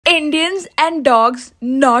Indians and dogs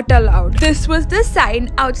not allowed. This was the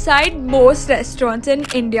sign outside most restaurants in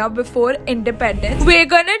India before independence. We're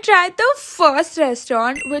gonna try the first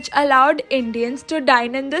restaurant which allowed Indians to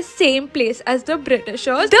dine in the same place as the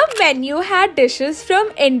Britishers. The menu had dishes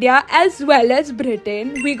from India as well as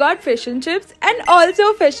Britain. We got fish and chips and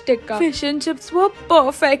also fish tikka. Fish and chips were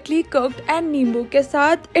perfectly cooked and neembu ke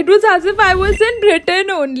saath. It was as if I was in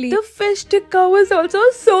Britain only. The fish tikka was also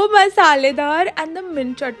so masaledar and the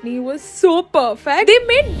mint chutney was so perfect. They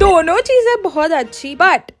made दोनों चीजें बहुत अच्छी,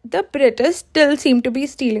 but the British still seem to be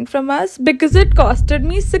stealing from us because it costed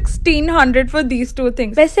me 1600 for these two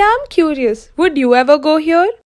things. वैसे I'm curious, would you ever go here?